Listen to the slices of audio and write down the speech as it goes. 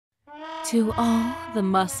To all the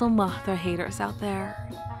Muscle Mothra haters out there,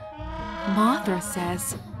 Mothra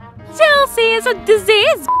says, Chelsea is a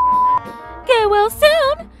disease. Get well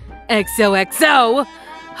soon. XOXO.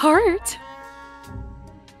 Heart.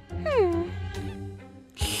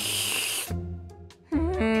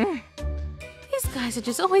 These guys are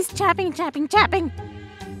just always chapping.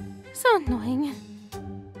 So annoying.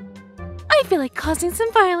 I feel like causing some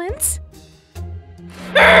violence.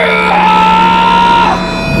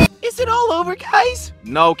 Is it all over, guys?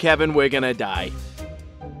 No, Kevin, we're gonna die.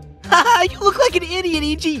 Haha, you look like an idiot,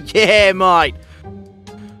 E.G. Yeah, mate.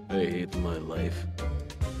 I hate my life.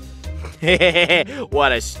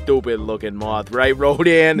 What a stupid looking moth, right,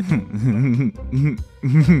 Rodan?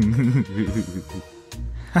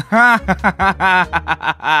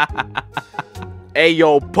 Hey,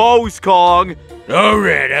 yo, pose, Kong.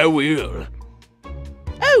 Alright, I will.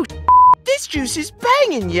 Oh, this juice is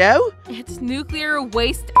banging, yo. It's nuclear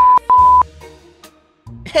waste.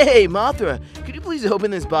 Hey, Mothra, could you please open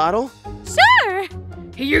this bottle? Sure.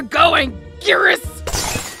 Here you're going, Garrus.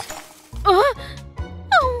 Oh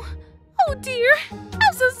dear.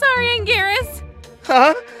 I'm so sorry, Angarus.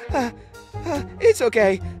 Huh? It's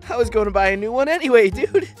okay. I was going to buy a new one anyway,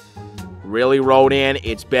 dude. Really, Rodan?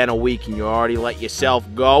 It's been a week and you already let yourself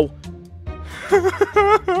go?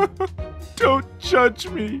 Don't judge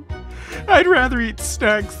me. I'd rather eat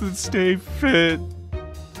snacks than stay fit.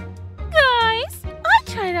 Guys, I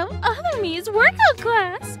tried out other me's workout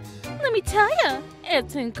class. Let me tell you,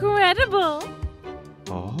 it's incredible.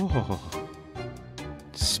 Oh.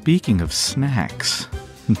 Speaking of snacks.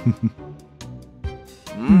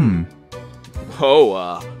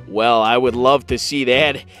 Oh, well, I would love to see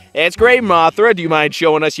that. That's great, Mothra. Do you mind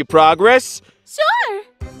showing us your progress? Sure.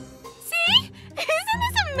 See? Isn't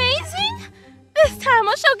this amazing? This time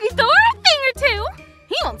I'll show Ghidorah a thing or two.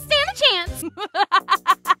 He won't stand a chance.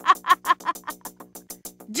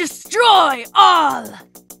 Destroy all!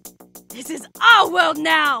 This is our world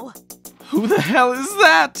now! Who the hell is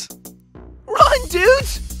that? Run,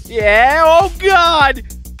 dudes! Yeah, oh God!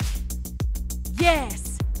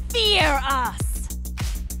 Yes, fear us!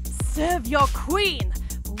 Serve your queen!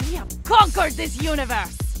 We have conquered this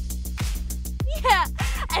universe! Yeah,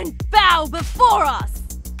 and bow before us!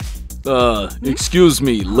 Excuse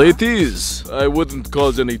me, ladies. I wouldn't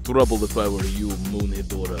cause any trouble if I were you,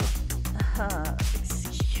 Moonhidora.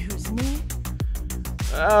 Excuse me?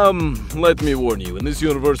 Let me warn you. In this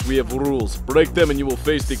universe, we have rules. Break them and you will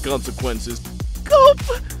face the consequences. Gulp!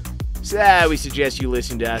 So, we suggest you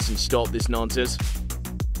listen to us and stop this nonsense.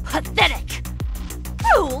 Pathetic!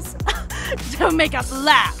 Rules? Don't make us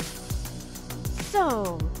laugh!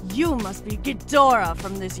 So, you must be Ghidorah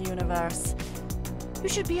from this universe. You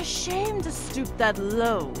should be ashamed to stoop that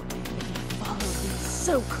low if you follow these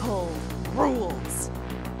so-called rules.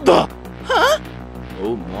 Huh?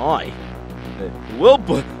 Oh my.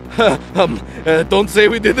 Don't say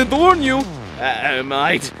we didn't warn you.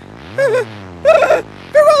 Mate.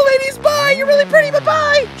 Farewell, ladies, bye! You're really pretty, but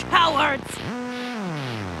bye! Cowards!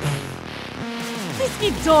 This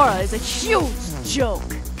Ghidorah is a huge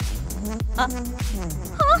joke. Huh?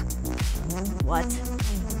 What?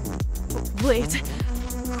 Wait.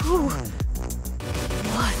 Who?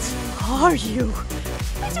 What are you?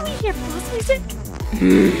 Why do we hear boss music?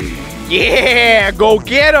 Yeah, go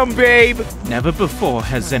get him, babe! Never before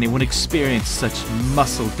has anyone experienced such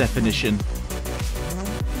muscle definition.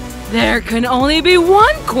 There can only be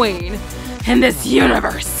one queen in this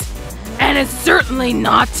universe, and it's certainly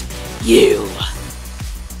not you.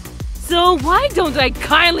 So why don't I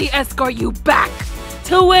kindly escort you back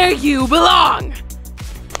to where you belong?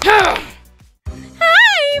 Hi,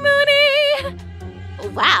 Mooney!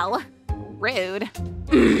 Wow, rude.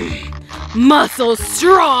 Muscles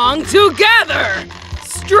strong together!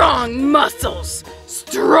 Strong muscles,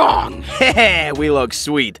 strong! Heh, we look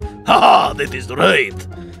sweet. Haha, that is right.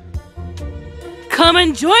 Come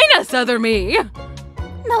and join us, other me!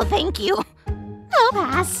 No, thank you. I'll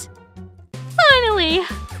pass. Finally!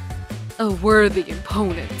 A worthy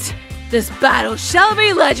opponent. This battle shall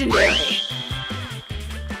be legendary!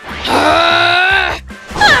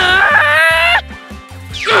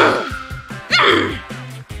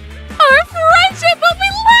 Our friendship will be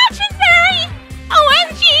legendary!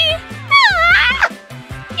 OMG!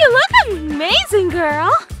 You look amazing,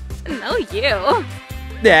 girl! No, you.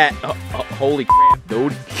 That, holy crap,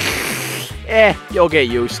 dude. You'll get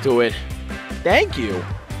used to it. Thank you.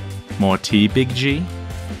 More tea, Big G?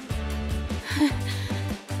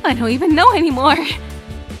 I don't even know anymore. What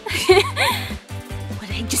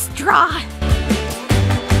did I just draw?